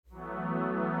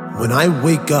When I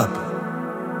wake up,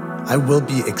 I will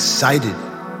be excited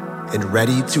and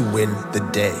ready to win the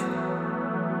day.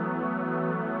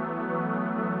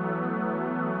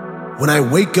 When I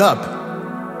wake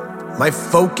up, my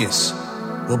focus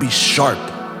will be sharp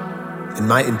and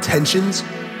my intentions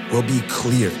will be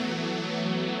clear.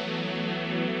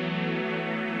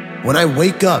 When I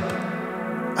wake up,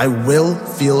 I will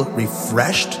feel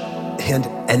refreshed and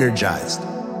energized.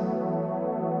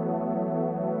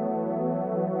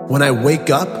 When I wake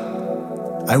up,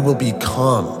 I will be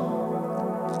calm,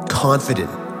 confident,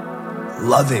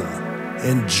 loving,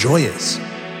 and joyous.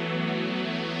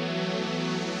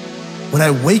 When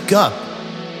I wake up,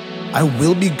 I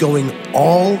will be going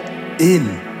all in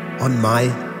on my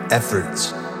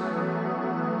efforts.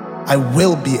 I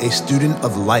will be a student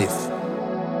of life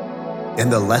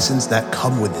and the lessons that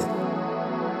come with it.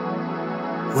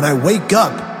 When I wake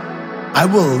up, I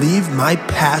will leave my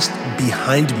past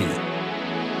behind me.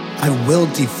 I will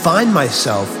define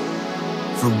myself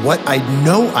for what I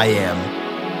know I am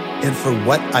and for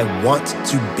what I want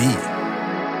to be.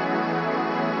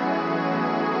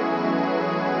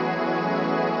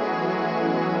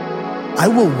 I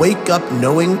will wake up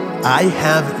knowing I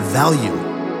have value.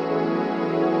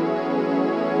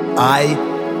 I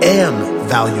am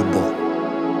valuable.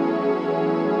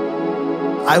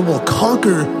 I will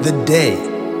conquer the day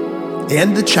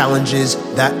and the challenges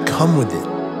that come with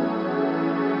it.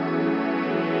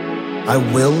 I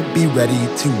will be ready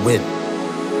to win.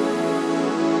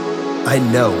 I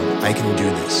know I can do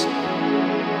this.